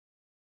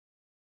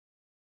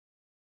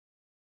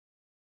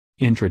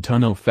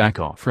Intratunnel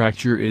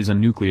Phacofracture is a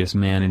nucleus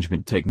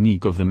management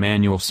technique of the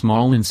manual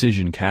small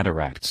incision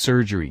cataract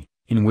surgery,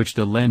 in which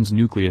the lens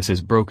nucleus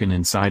is broken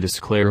inside a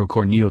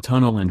sclerocorneal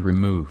tunnel and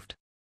removed.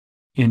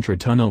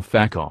 Intratunnel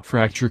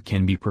phacofracture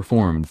can be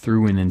performed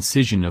through an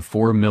incision of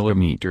 4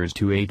 mm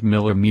to 8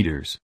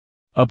 mm.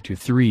 Up to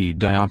 3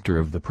 diopter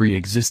of the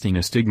pre-existing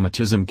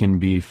astigmatism can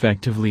be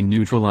effectively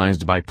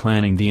neutralized by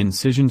planning the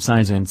incision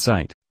size and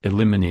site,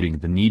 eliminating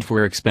the need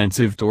for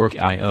expensive toric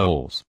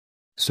IOLs.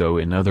 So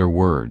in other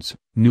words,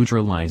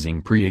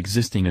 neutralizing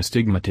pre-existing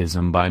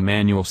astigmatism by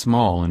manual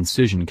small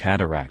incision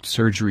cataract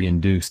surgery.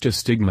 Induced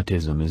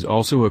astigmatism is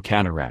also a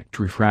cataract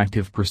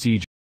refractive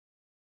procedure.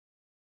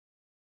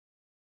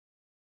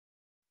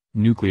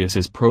 Nucleus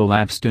is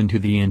prolapsed into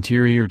the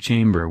anterior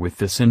chamber with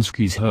the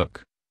MSICS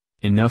hook.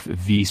 Enough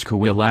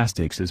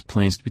viscoelastics is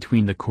placed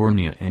between the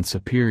cornea and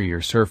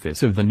superior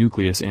surface of the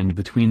nucleus and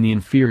between the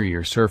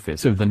inferior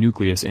surface of the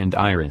nucleus and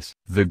iris.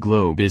 The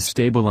globe is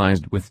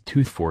stabilized with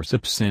tooth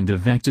forceps and a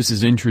vectis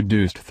is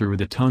introduced through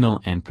the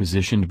tunnel and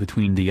positioned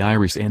between the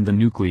iris and the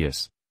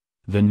nucleus.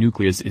 The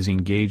nucleus is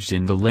engaged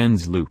in the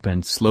lens loop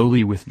and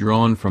slowly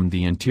withdrawn from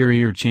the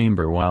anterior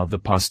chamber while the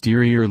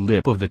posterior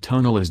lip of the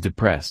tunnel is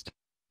depressed.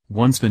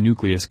 Once the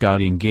nucleus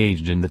got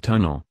engaged in the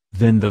tunnel,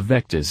 then the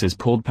vectis is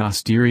pulled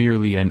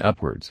posteriorly and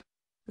upwards.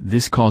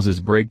 This causes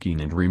breaking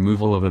and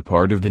removal of a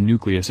part of the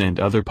nucleus and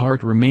other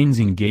part remains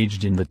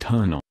engaged in the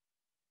tunnel.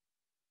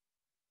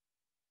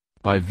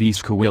 By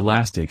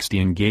viscoelastics, the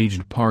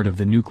engaged part of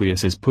the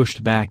nucleus is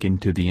pushed back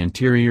into the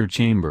anterior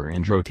chamber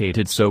and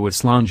rotated so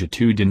its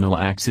longitudinal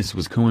axis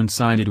was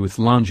coincided with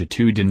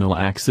longitudinal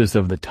axis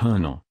of the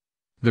tunnel.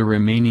 The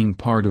remaining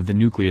part of the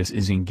nucleus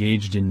is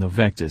engaged in the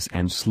vectis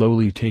and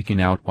slowly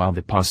taken out while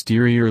the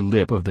posterior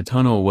lip of the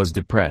tunnel was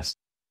depressed.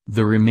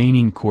 The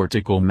remaining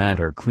cortical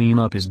matter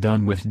cleanup is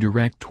done with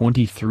direct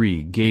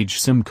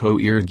 23-gauge Simcoe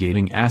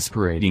irrigating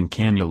aspirating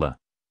cannula.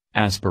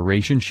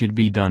 Aspiration should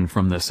be done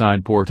from the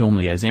side port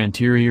only as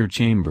anterior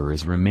chamber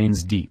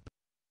remains deep.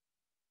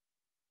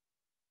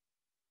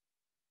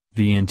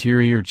 The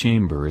anterior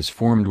chamber is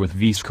formed with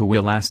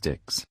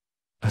viscoelastics.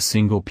 A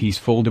single-piece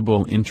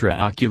foldable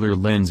intraocular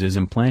lens is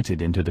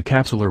implanted into the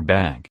capsular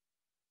bag.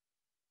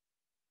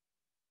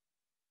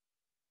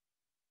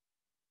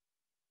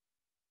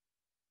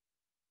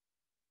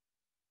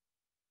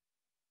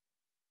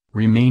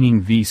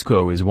 Remaining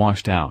visco is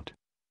washed out.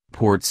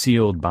 Port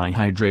sealed by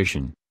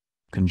hydration.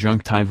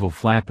 Conjunctival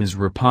flap is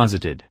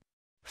reposited.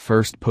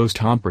 First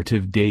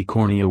post-operative day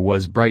cornea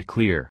was bright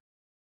clear.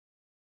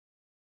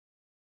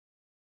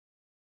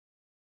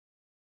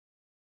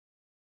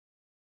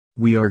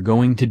 We are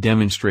going to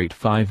demonstrate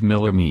 5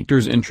 mm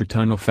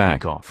intratunnel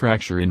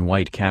phacofracture in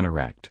white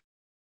cataract.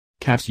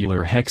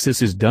 Capsular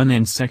hexis is done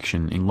and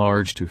section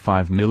enlarged to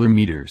 5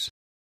 mm.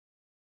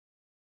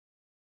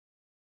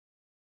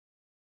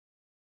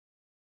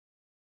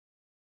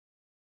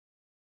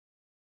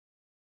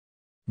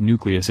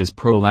 Nucleus is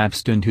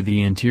prolapsed into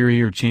the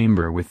anterior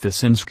chamber with the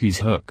MSICS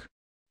hook.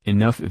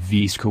 Enough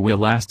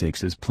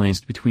viscoelastics is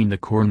placed between the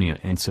cornea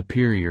and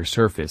superior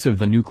surface of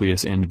the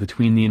nucleus and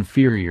between the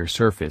inferior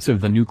surface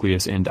of the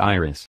nucleus and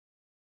iris.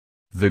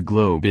 The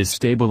globe is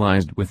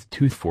stabilized with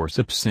tooth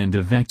forceps and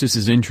a vectis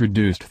is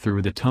introduced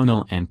through the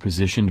tunnel and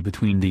positioned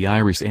between the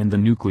iris and the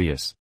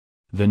nucleus.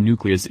 The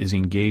nucleus is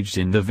engaged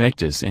in the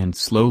vectis and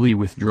slowly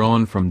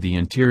withdrawn from the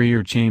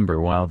anterior chamber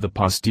while the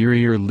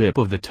posterior lip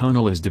of the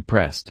tunnel is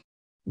depressed.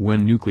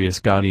 When nucleus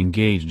got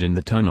engaged in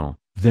the tunnel,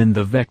 then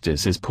the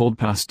vectis is pulled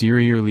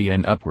posteriorly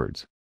and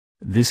upwards.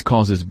 This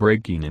causes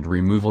breaking and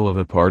removal of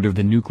a part of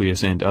the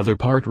nucleus and other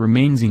part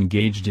remains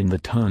engaged in the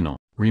tunnel.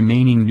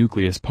 Remaining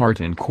nucleus part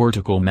and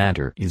cortical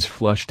matter is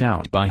flushed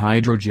out by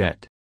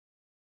hydrojet.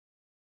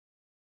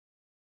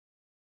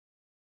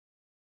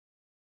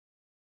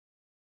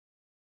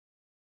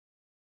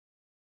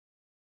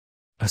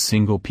 A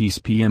single-piece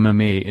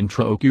PMMA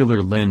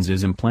intraocular lens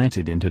is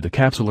implanted into the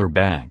capsular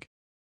bag.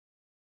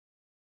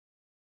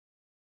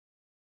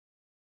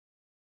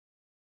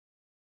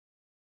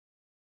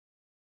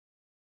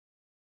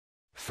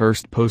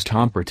 First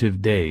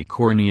post-operative day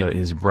cornea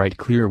is bright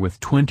clear with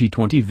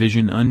 20/20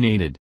 vision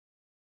unaided.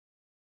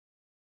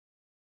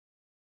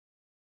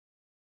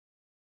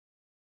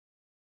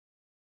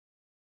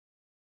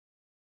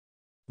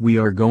 We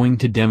are going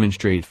to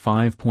demonstrate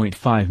 5.5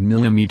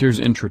 mm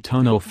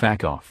intratunnel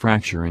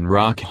phacofracture in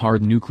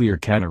rock-hard nuclear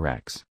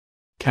cataracts.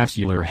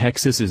 Capsular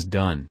hexis is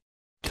done.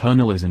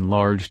 Tunnel is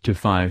enlarged to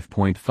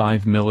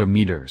 5.5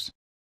 mm.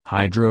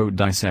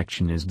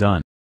 Hydrodissection is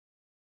done.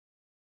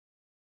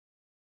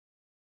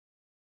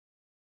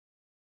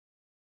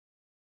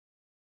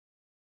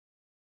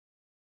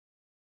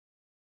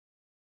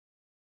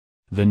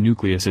 The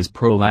nucleus is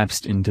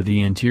prolapsed into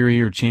the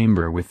anterior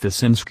chamber with the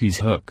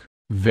MSICS hook.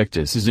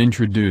 Vectis is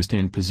introduced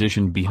and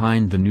positioned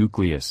behind the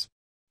nucleus.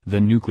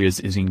 The nucleus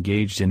is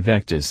engaged in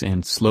vectis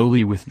and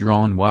slowly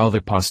withdrawn while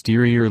the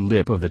posterior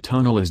lip of the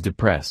tunnel is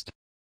depressed.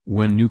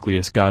 When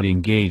nucleus got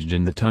engaged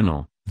in the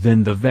tunnel,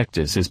 then the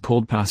vectis is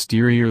pulled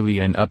posteriorly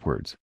and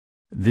upwards.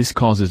 This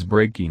causes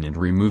breaking and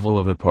removal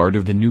of a part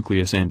of the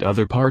nucleus and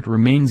other part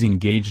remains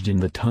engaged in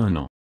the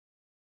tunnel.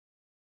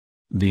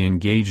 The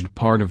engaged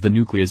part of the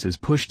nucleus is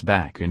pushed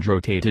back and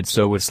rotated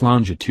so its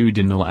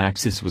longitudinal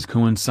axis was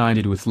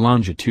coincided with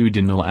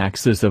longitudinal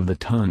axis of the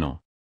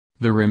tunnel.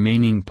 The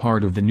remaining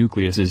part of the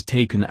nucleus is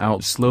taken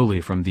out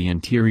slowly from the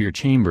anterior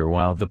chamber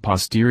while the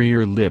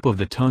posterior lip of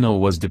the tunnel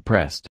was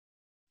depressed.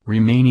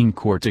 Remaining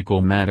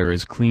cortical matter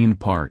is cleaned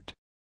part.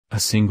 A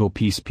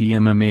single-piece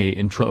PMMA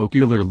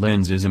intraocular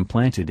lens is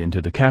implanted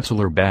into the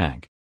capsular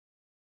bag.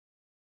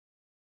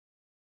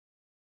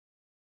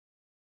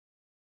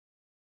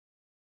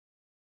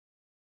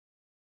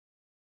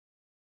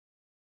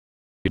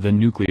 The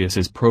nucleus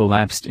is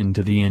prolapsed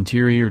into the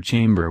anterior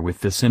chamber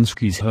with the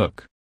Sinskey's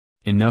hook.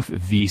 Enough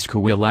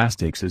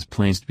viscoelastics is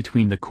placed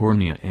between the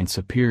cornea and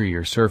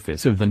superior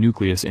surface of the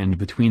nucleus and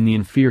between the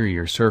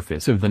inferior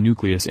surface of the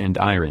nucleus and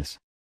iris.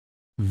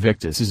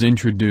 Victus is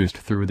introduced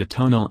through the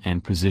tunnel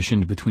and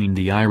positioned between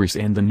the iris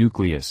and the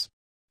nucleus.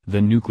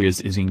 The nucleus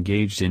is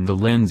engaged in the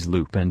lens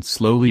loop and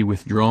slowly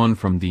withdrawn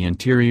from the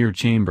anterior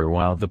chamber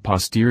while the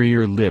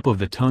posterior lip of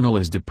the tunnel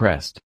is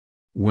depressed.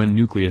 When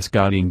nucleus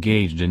got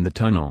engaged in the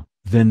tunnel,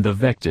 then the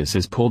victus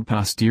is pulled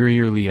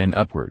posteriorly and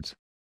upwards.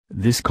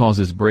 This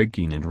causes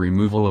breaking and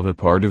removal of a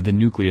part of the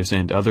nucleus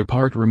and other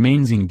part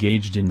remains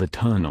engaged in the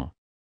tunnel.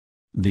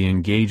 The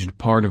engaged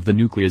part of the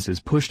nucleus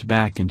is pushed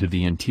back into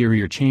the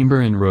anterior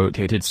chamber and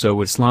rotated so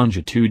its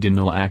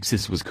longitudinal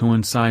axis was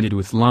coincided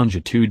with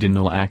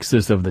longitudinal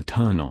axis of the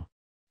tunnel.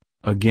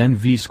 Again,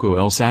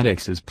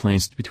 viscoelastix is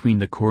placed between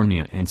the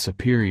cornea and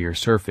superior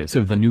surface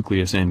of the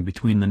nucleus and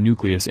between the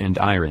nucleus and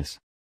iris.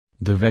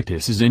 The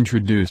victus is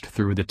introduced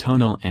through the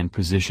tunnel and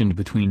positioned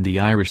between the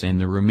iris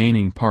and the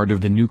remaining part of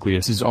the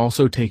nucleus is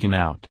also taken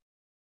out.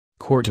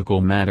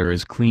 Cortical matter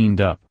is cleaned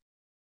up.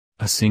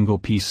 A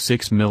single-piece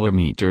 6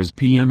 mm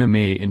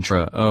PMMA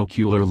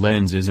intraocular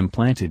lens is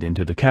implanted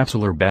into the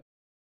capsular bag.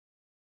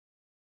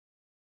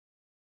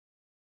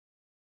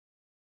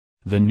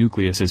 The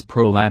nucleus is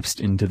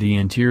prolapsed into the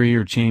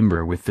anterior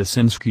chamber with the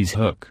Sinskey's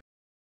hook.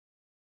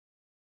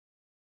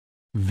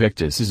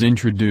 Victus is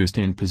introduced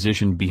and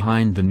positioned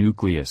behind the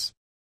nucleus.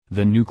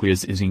 The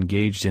nucleus is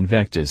engaged in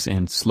victus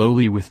and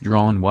slowly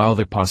withdrawn while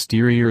the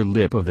posterior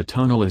lip of the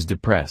tunnel is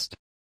depressed.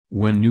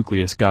 When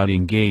nucleus got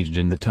engaged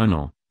in the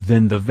tunnel,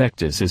 then the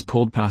victus is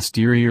pulled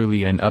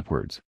posteriorly and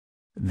upwards.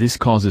 This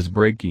causes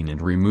breaking and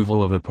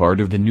removal of a part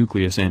of the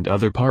nucleus and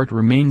other part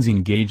remains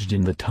engaged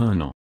in the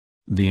tunnel.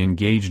 The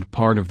engaged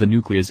part of the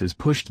nucleus is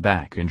pushed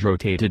back and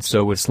rotated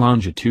so its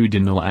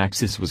longitudinal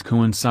axis was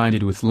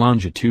coincided with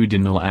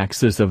longitudinal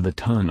axis of the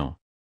tunnel.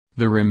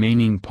 The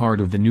remaining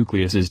part of the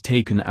nucleus is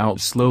taken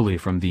out slowly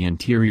from the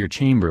anterior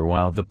chamber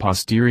while the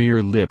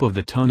posterior lip of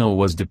the tunnel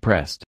was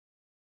depressed.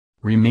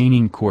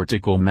 Remaining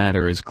cortical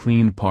matter is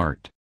cleaned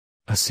part.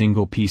 A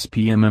single-piece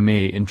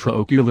PMMA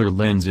intraocular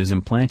lens is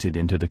implanted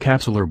into the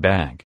capsular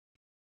bag.